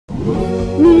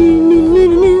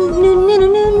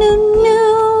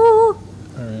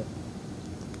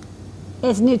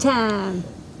It's new time.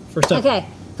 First up. Okay,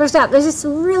 first up, there's this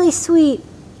really sweet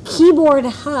keyboard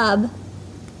hub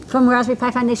from Raspberry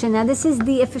Pi Foundation. Now, this is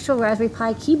the official Raspberry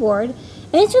Pi keyboard,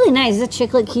 and it's really nice. It's a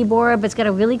chiclet keyboard, but it's got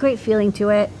a really great feeling to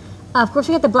it. Of course,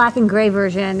 we got the black and gray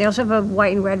version. They also have a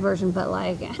white and red version, but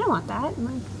like, I don't want that.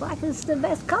 Black is the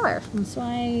best color. That's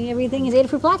why everything is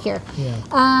Adafruit black here.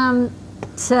 Yeah.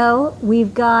 So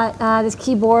we've got this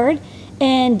keyboard,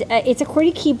 and it's a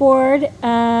QWERTY keyboard.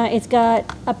 It's got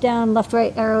up, down, left,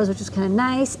 right arrows, which is kind of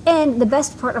nice. And the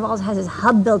best part of all is it has this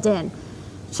hub built in.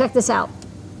 Check this out.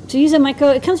 So use a micro,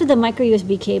 it comes with a micro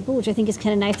USB cable, which I think is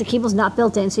kind of nice. The cable's not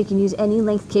built in, so you can use any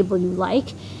length cable you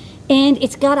like. And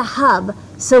it's got a hub,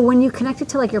 so when you connect it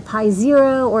to like your Pi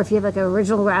Zero, or if you have like an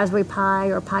original Raspberry Pi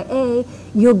or Pi A,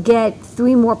 you'll get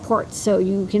 3 more ports. So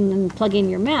you can plug in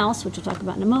your mouse, which we'll talk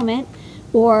about in a moment,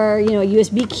 or a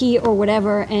USB key or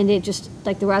whatever, and it just,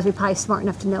 like, the Raspberry Pi is smart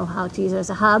enough to know how to use it as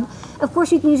a hub. Of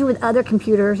course, you can use it with other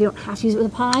computers. You don't have to use it with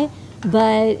a Pi,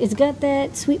 but it's got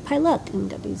that sweet Pi look. And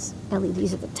got these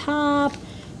LEDs at the top,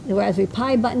 the Raspberry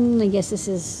Pi button. I guess this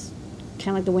is kind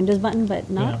of like the Windows button, but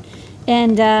not. Yeah.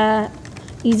 And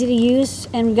easy to use,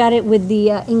 and we got it with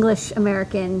the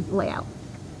English-American layout.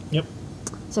 Yep.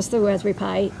 So that's the Raspberry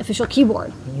Pi official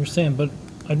keyboard. I understand, but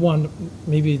I'd want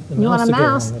maybe the you mouse want a to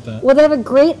mouse? go along with that. Well, they have a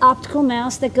great optical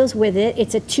mouse that goes with it.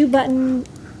 It's a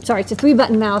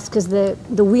 3-button mouse because the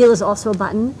wheel is also a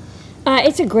button.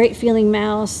 It's a great feeling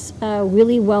mouse,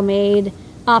 really well made,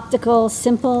 optical,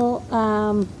 simple,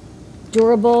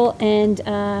 durable, and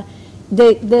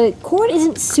the cord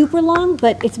isn't super long,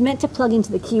 but it's meant to plug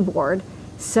into the keyboard.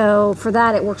 So for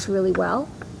that, it works really well.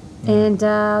 Yeah. And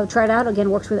try it out.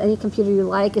 Again, works with any computer you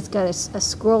like. It's got a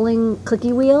scrolling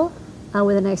clicky wheel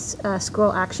with a nice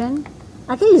scroll action.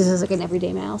 I can use this as like an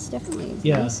everyday mouse, definitely. It's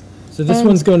nice. So this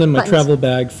one's going in my travel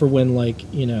bag for when, like,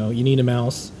 you need a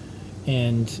mouse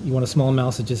and you want a small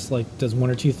mouse that just like does 1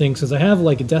 or 2 things. Because I have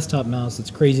like a desktop mouse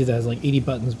that's crazy that has like 80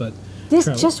 buttons, but this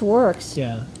just works.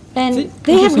 Yeah. And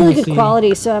they have really good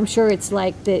quality, so I'm sure it's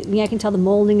like I can tell the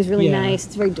molding is really nice.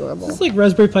 It's very durable. It's like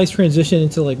Raspberry Pi's transition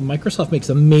into, like, Microsoft makes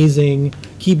amazing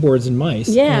keyboards and mice.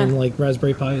 Yeah. And like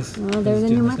Raspberry Pi's. Well, they're the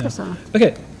new Microsoft.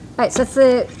 Okay. All right, so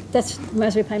that's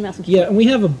Raspberry Pi mouse and keyboard. Yeah, and we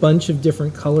have a bunch of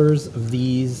different colors of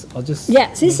these. I'll just so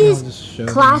this is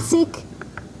classic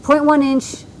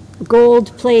 0.1-inch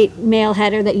gold plate mail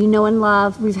header that you know and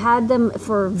love. We've had them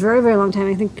for a very, very long time.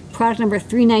 I think product number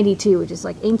 392, which is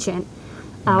like ancient.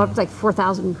 Up to like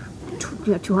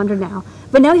 4,200 now.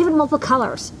 But now we have it in multiple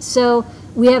colors. So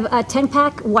we have a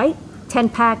 10-pack white,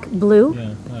 10-pack blue,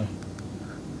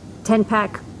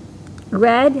 10-pack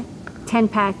red,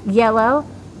 10-pack yellow,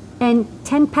 and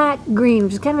 10-pack green,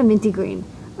 which is kind of a minty green.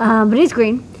 But it is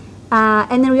green.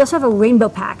 And then we also have a rainbow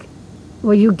pack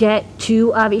where you get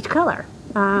 2 of each color.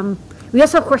 We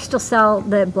also, of course, still sell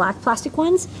the black plastic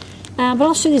ones. But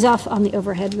I'll show these off on the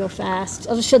overhead real fast.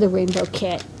 I'll just show the rainbow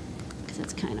kit.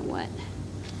 That's kind of what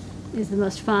is the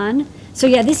most fun. So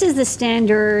yeah, this is the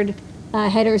standard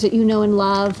headers that you know and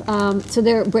love. So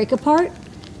they're break apart.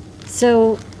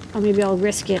 So maybe I'll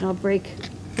risk it and I'll break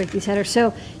these headers.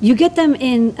 So you get them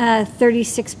in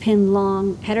 36-pin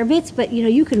long header bits, but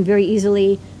you can very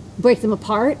easily break them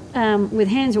apart with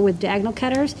hands or with diagonal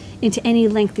cutters into any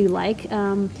length you like.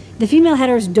 The female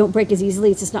headers don't break as easily.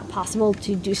 It's just not possible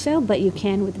to do so, but you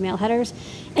can with the male headers.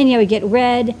 And we get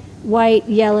red, white,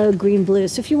 yellow, green, blue.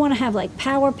 So if you want to have like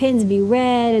power pins be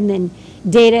red, and then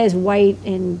data is white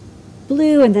and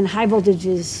blue, and then high voltage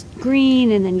is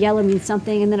green, and then yellow means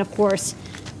something, and then of course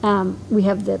we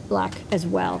have the black as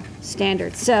well,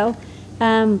 standard. So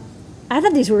I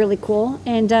thought these were really cool,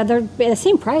 and they're the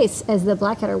same price as the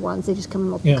black header ones. They just come in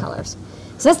multiple colors.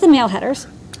 So that's the male headers.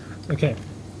 Okay.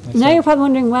 Now you're probably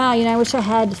wondering, wow, I wish I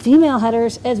had female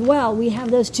headers as well. We have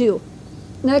those too.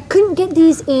 Now I couldn't get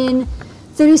these in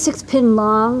 36-pin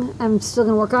long. I'm still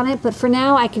going to work on it, but for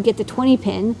now I could get the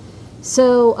 20-pin.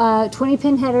 So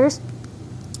 20-pin headers,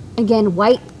 again,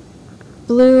 white,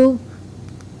 blue,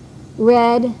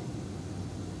 red,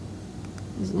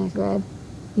 there's a nice red,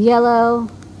 yellow,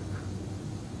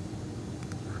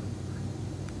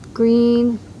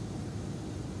 green,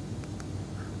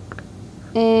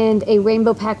 and a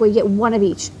rainbow pack where you get 1 of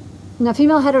each. Now,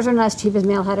 female headers are not as cheap as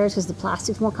male headers because the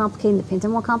plastic's more complicated and the pins are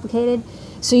more complicated.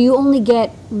 So you only get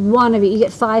 1 of each. You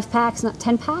get 5 packs, not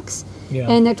 10 packs. Yeah.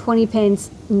 And they're 20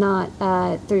 pins, not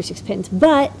 36 pins.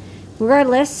 But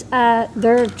regardless,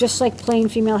 they're just like plain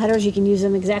female headers. You can use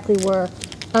them exactly where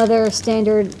other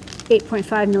standard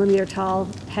 8.5 millimeter tall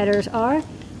headers are.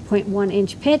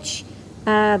 0.1-inch pitch.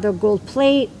 They're gold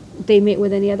plate. They mate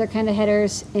with any other kind of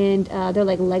headers, and they're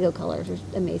like Lego colors. They're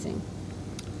amazing.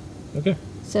 Okay.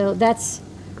 So that's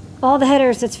all the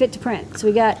headers that's fit to print. So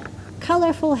we got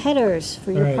colorful headers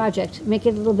for your All right. project. Make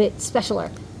it a little bit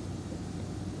specialer.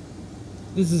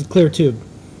 This is a clear tube.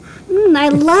 I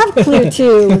love clear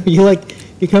tube.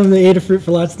 You come to the Adafruit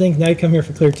for lots of things. Now you come here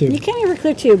for clear tube. You came here for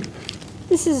clear tube.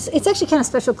 It's actually kind of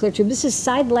special clear tube. This is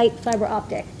side light fiber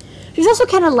optic. It's also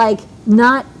kind of like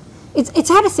not, it's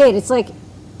how to say it.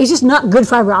 It's just not good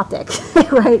fiber optic,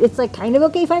 right? It's like kind of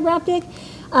okay fiber optic,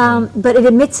 but it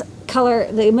emits color,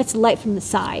 it emits light from the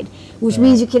side, which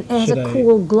means it has a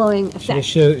cool glowing effect.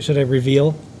 Should I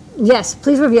reveal? Yes,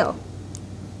 please reveal.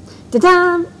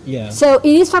 Ta-da! Yeah. So it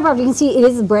is fiber optic. You can see it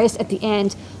is the brightest at the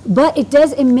end, but it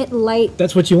does emit light.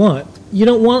 That's what you want. You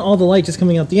don't want all the light just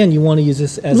coming out the end. You want to use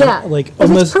this as If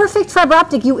almost. it's perfect fiber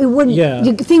optic, it wouldn't. Yeah.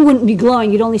 Your thing wouldn't be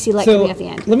glowing. You'd only see light coming out the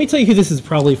end. Let me tell you who this is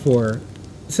probably for.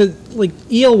 So like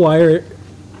EL wire,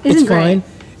 it's Isn't great. fine.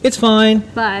 It's fine.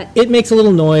 But It makes a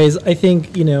little noise. I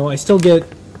think, I still get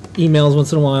emails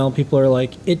once in a while. People are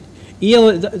like,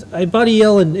 I bought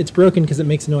EL and it's broken because it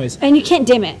makes a noise. and you can't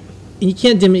dim it. And you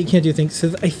can't dim it, you can't do things.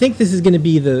 So I think this is going to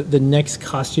be the next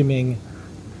costuming.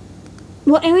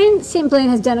 Well, Erin St. Blaine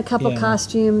has done a couple Yeah.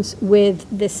 costumes with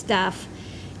this stuff.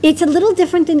 It's a little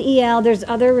different than EL. There's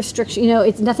other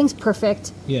restrictions. Nothing's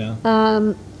perfect. Yeah.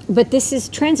 But this is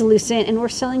translucent, and we're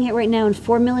selling it right now in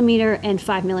 4mm and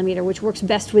 5mm, which works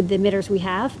best with the emitters we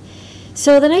have.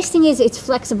 So the nice thing is it's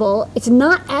flexible. It's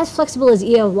not as flexible as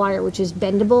EL wire, which is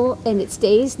bendable and it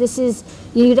stays. This is,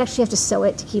 you'd actually have to sew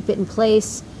it to keep it in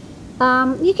place.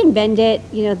 You can bend it,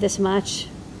 this much.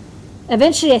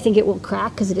 Eventually, I think it will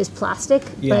crack because it is plastic,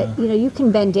 Yeah. but you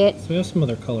can bend it. So we have some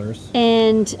other colors.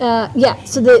 And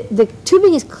so the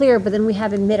tubing is clear, but then we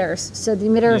have emitters. So the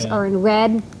emitters Yeah. are in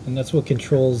red. And that's what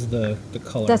controls the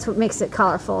color. That's what makes it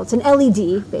colorful. It's an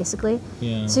LED, basically.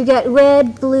 Yeah. So you got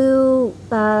red, blue,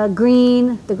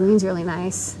 green. The green's really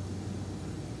nice.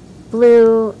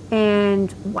 Blue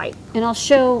and white. And I'll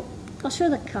show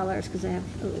the colors because I have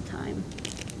a little time.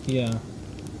 Yeah.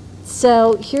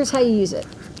 So here's how you use it.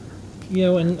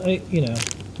 And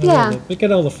Yeah. Look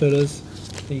at all the photos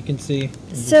that you can see.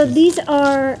 So these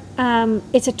are,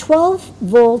 it's a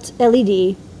 12-volt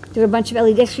LED. There are a bunch of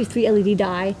LED, actually 3 LED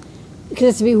die, because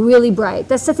it's to be really bright.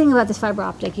 That's the thing about this fiber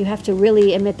optic. You have to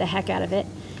really emit the heck out of it.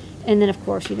 And then, of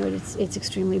course, it's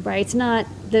extremely bright. It's not,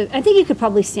 I think you could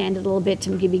probably sand it a little bit to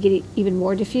maybe get it even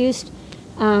more diffused.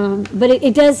 But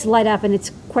it does light up, and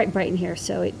it's quite bright in here,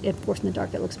 so of course in the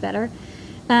dark it looks better.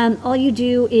 All you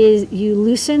do is you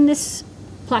loosen this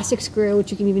plastic screw,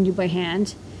 which you can even do by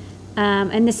hand.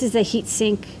 And this is a heat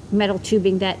sink metal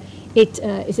tubing that it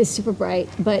is super bright,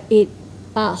 but it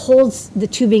holds the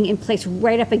tubing in place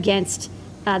right up against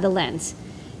the lens.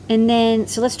 And then,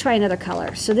 so let's try another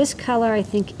color. So this color I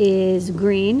think is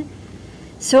green.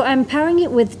 So I'm powering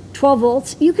it with 12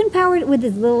 volts. You can power it with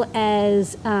as little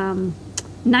as 9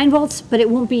 volts, but it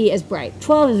won't be as bright.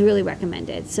 12 is really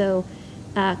recommended. So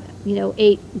 8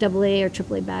 AA or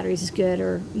AAA batteries is good,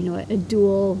 or a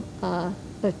dual a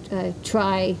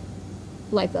tri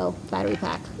LiPo battery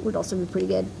pack would also be pretty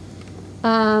good.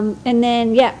 And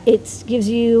then it is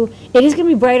going to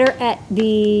be brighter at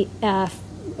the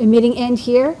emitting end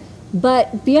here,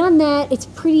 but beyond that it's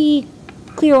pretty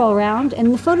clear all around,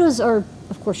 and the photos are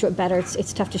of course show it better.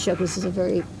 It's tough to show because this is a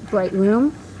very bright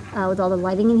room with all the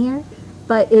lighting in here,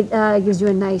 but it gives you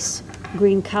a nice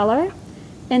green color.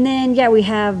 And then, we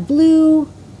have blue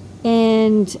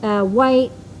and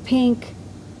white, pink,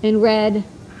 and red.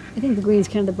 I think the green's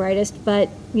kind of the brightest, but,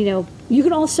 you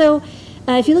can also,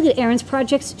 if you look at Erin's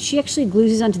projects, she actually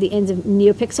glues these onto the ends of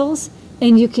NeoPixels,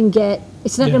 and you can get,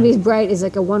 it's not going to be as bright as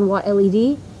like a 1-watt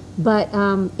LED, but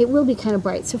it will be kind of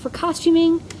bright. So for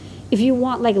costuming, if you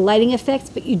want like lighting effects,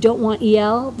 but you don't want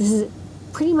EL, this is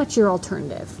pretty much your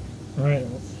alternative. All right.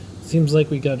 Seems like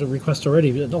we got a request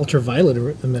already. An ultraviolet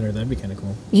emitter, that'd be kind of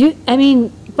cool.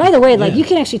 By the way, you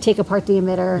can actually take apart the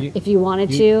emitter if you wanted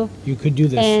to. You could do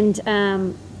this.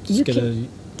 And you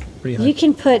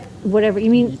can put whatever.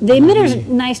 The emitter's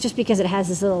nice just because it has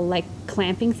this little like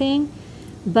clamping thing,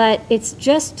 but it's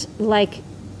just like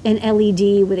an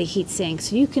LED with a heat sink,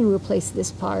 so you can replace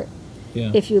this part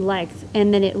if you like.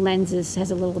 And then it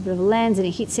has a little bit of a lens and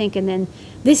a heat sink, and then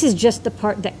this is just the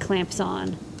part that clamps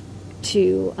on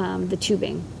to the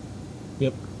tubing.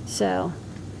 Yep. So,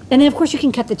 and then of course you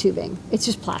can cut the tubing. It's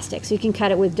just plastic, so you can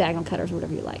cut it with diagonal cutters or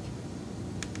whatever you like.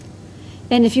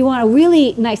 And if you want a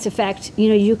really nice effect,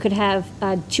 you could have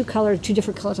two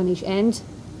different colors on each end.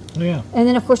 Oh yeah. And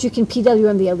then of course you can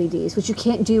PWM the LEDs, which you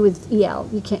can't do with EL.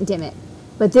 You can't dim it.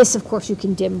 But this, of course, you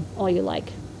can dim all you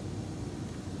like.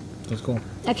 That's cool.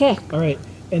 Okay. All right.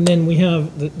 And then we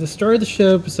have the star of the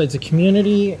show, besides the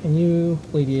community and you,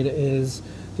 Lady Ada, is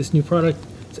this new product,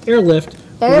 It's Airlift.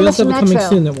 But we Airlift also have a coming Metro.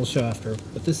 soon that we'll show after.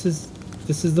 But this is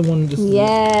the one.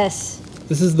 Yes.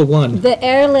 This is the one. The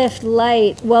Airlift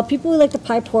Lite. Well, people like the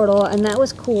Pi Portal, and that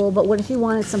was cool, but what if you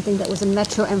wanted something that was a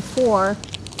Metro M4,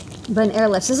 but an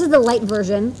Airlift? So this is the Lite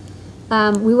version.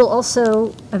 We will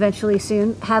also, eventually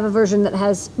soon, have a version that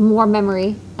has more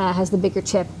memory, has the bigger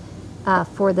chip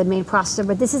for the main processor,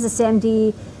 but this is a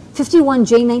SAMD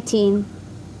 51J19,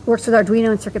 works with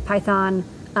Arduino and CircuitPython.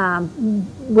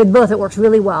 With both, it works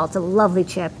really well. It's a lovely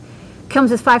chip.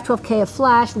 Comes with 512K of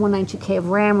flash, 192K of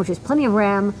RAM, which is plenty of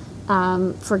RAM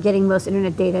for getting most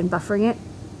internet data and buffering it.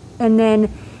 And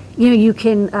then, you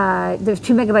can, there's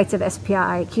 2 megabytes of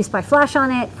SPI QSPI flash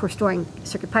on it for storing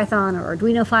CircuitPython or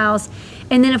Arduino files.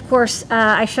 And then, of course,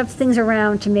 I shoved things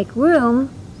around to make room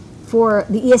for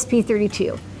the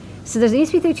ESP32. So there's an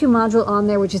ESP32 module on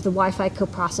there, which is the Wi-Fi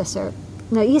coprocessor.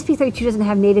 Now, ESP32 doesn't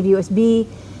have native USB.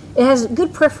 It has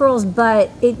good peripherals, but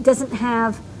it doesn't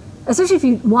have, especially if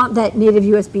you want that native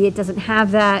USB, it doesn't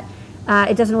have that.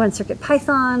 It doesn't run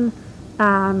CircuitPython,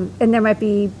 and there might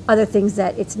be other things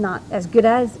that it's not as good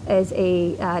as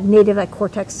a native like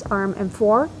Cortex ARM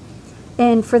M4.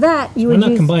 And for that, you would Why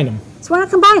not combine them? So why not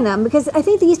combine them? Because I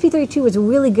think the ESP32 is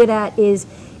really good at is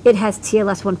it has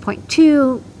TLS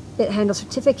 1.2, it handles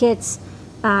certificates,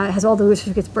 it has all the root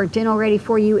certificates burnt in already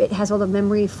for you, it has all the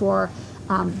memory for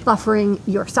buffering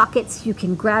your sockets, you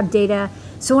can grab data.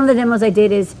 So one of the demos I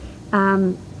did is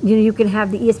you can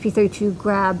have the ESP32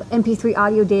 grab MP3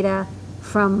 audio data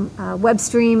from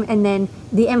WebStream, and then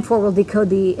the M4 will decode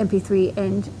the MP3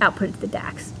 and output it to the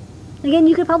DACs. Again,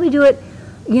 you could probably do it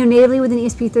natively with an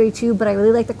ESP32, but I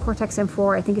really like the Cortex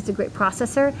M4. I think it's a great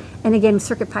processor. And again,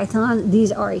 CircuitPython,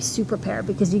 these are a super pair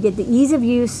because you get the ease of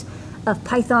use of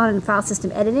Python and file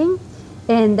system editing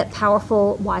and that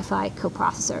powerful Wi-Fi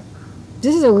coprocessor.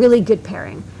 This is a really good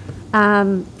pairing.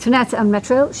 So now it's a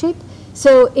Metro shape.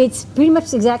 So it's pretty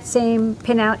much the exact same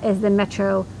pinout as the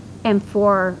Metro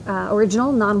M4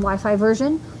 original non-Wi-Fi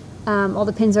version. All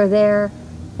the pins are there,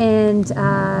 and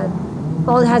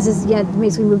all it has is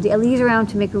basically move the LEDs around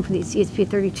to make room for the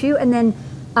ESP32, and then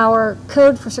our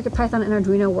code for CircuitPython and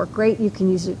Arduino work great. You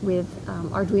can use it with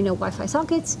Arduino Wi-Fi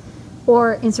sockets,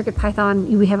 or in CircuitPython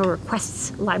we have a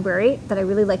requests library that I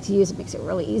really like to use. It makes it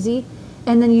really easy,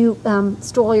 and then you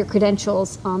store all your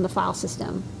credentials on the file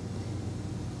system.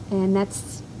 And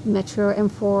that's Metro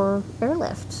M4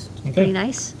 Airlift. Okay. Pretty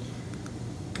nice.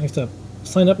 Next up,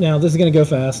 sign up now. This is going to go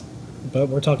fast, but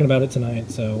we're talking about it tonight,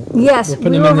 so Yes, we're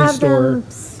putting we them will in the have store. them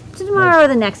tomorrow or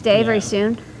the next day, very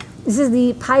soon. This is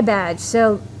the Pi Badge.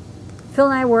 So Phil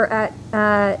and I were at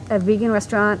a vegan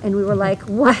restaurant, and we were like,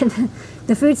 what?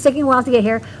 The food's taking a while to get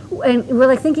here. And we're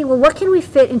like thinking, well, what can we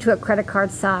fit into a credit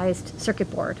card-sized circuit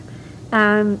board?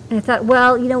 And I thought,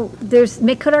 well, there's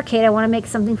MakeCode Arcade. I want to make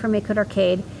something for MakeCode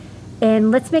Arcade.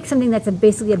 And let's make something that's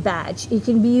basically a badge. It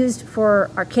can be used for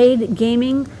arcade,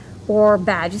 gaming, or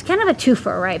badge. It's kind of a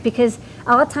twofer, right? Because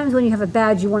a lot of times when you have a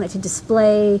badge, you want it to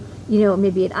display,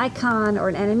 maybe an icon or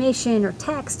an animation or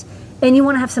text, and you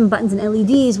want to have some buttons and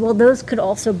LEDs. Well, those could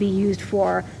also be used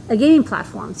for a gaming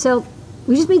platform. So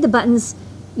we just made the buttons,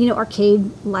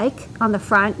 arcade-like. On the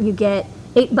front, you get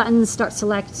 8 buttons, start,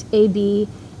 select, A, B,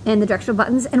 and the directional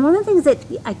buttons. And one of the things that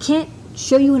I can't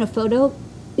show you in a photo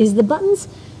is the buttons.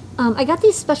 I got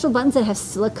these special buttons that have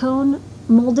silicone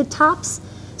molded tops,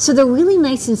 so they're really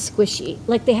nice and squishy.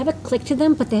 Like they have a click to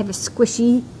them, but they have a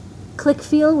squishy click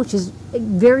feel, which is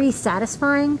very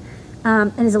satisfying,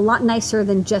 and is a lot nicer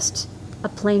than just a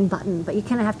plain button. But you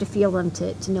kind of have to feel them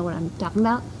to know what I'm talking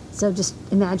about. So just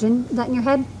imagine that in your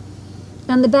head.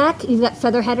 On the back, you've got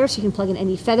feather headers, so you can plug in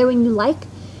any feathering you like.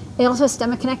 It also has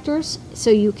stemma connectors, so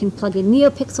you can plug in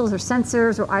NeoPixels or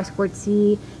sensors or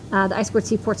I2C. The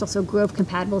I2C port's also Grove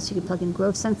compatible, so you can plug in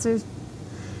Grove sensors.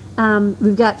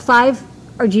 We've got 5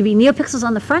 RGB NeoPixels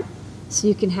on the front, so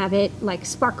you can have it like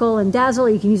sparkle and dazzle.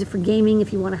 You can use it for gaming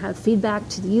if you want to have feedback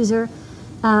to the user.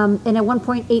 And a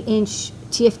 1.8-inch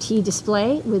TFT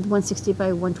display with 160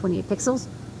 by 128 pixels.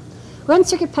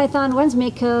 Runs CircuitPython, runs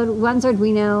MakeCode, runs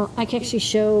Arduino. I can actually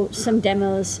show some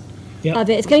demos of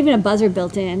it. It's got even a buzzer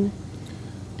built in.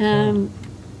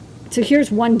 So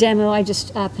here's one demo I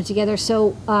just put together.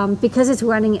 So because it's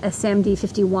running a SAMD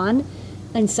 51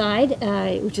 inside,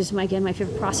 which is my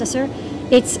favorite processor,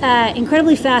 it's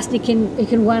incredibly fast. It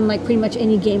can run like pretty much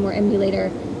any game or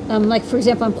emulator. Like for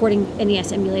example, I'm porting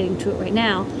NES emulating to it right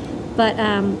now. But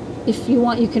if you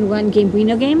want, you can run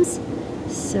Gamebrino games.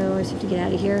 So I just have to get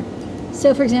out of here.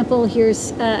 So for example,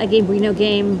 here's a Gamebrino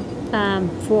game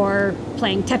for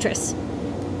playing Tetris,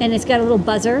 and it's got a little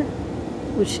buzzer,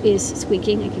 which is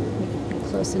squeaking. I can make it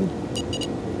close and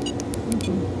you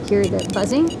can hear the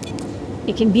buzzing.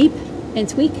 It can beep and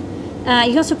squeak. You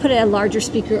can also put a larger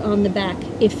speaker on the back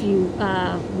if you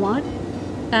want.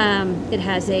 It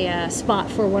has a spot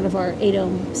for one of our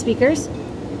 8-ohm speakers.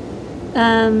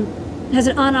 It has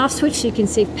an on-off switch so you can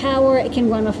save power. It can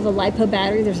run off of a LiPo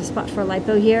battery. There's a spot for a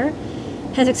LiPo here.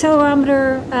 Has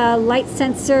accelerometer, light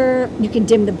sensor. You can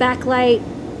dim the backlight.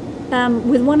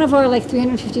 With one of our like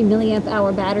 350 milliamp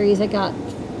hour batteries, I got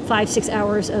 5-6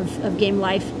 hours of game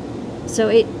life. So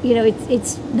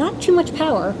it's not too much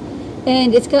power,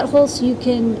 and it's got holes so you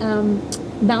can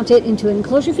mount it into an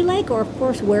enclosure if you like, or of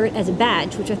course wear it as a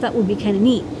badge, which I thought would be kind of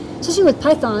neat. Especially with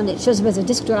Python, it shows up as a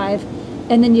disk drive,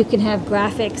 and then you can have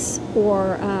graphics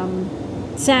or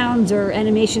sounds or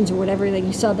animations or whatever. Like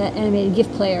you saw that animated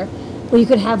GIF player, or you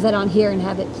could have that on here and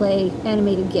have it play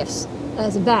animated GIFs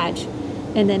as a badge,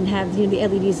 and then have the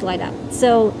LEDs light up.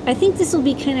 So I think this will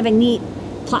be kind of a neat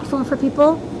platform for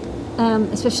people,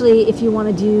 especially if you want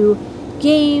to do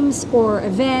games or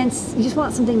events. You just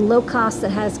want something low cost that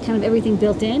has kind of everything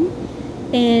built in.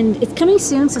 And it's coming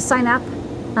soon, so sign up.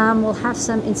 We'll have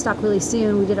some in stock really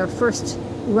soon. We did our first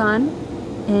run,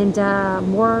 and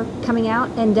more coming out.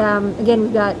 And again,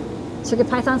 we've got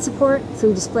CircuitPython support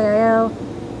through Display.io,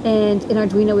 and in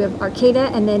Arduino we have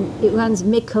Arcada, and then it runs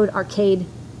MakeCode Arcade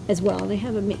as well. They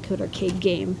have a MakeCode Arcade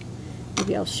game.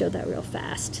 Maybe I'll show that real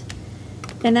fast.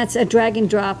 And that's a drag and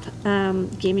drop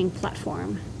gaming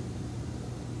platform.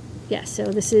 Yeah, so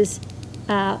this is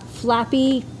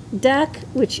Flappy Duck,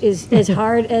 which is as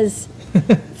hard as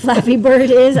Flappy Bird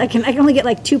is. I can only get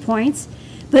like 2 points.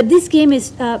 But this game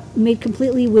is made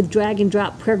completely with drag and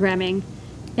drop programming.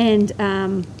 And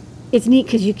it's neat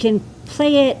because you can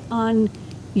play it on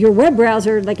your web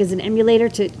browser like as an emulator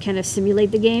to kind of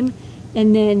simulate the game,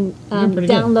 and then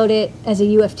download it as a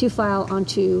UF2 file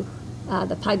onto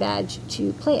the PyBadge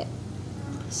to play it.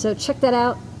 So check that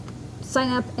out, sign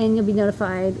up, and you'll be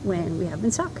notified when we have them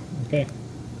in stock. Okay.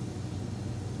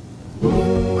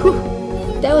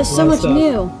 Whew, that was so much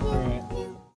new.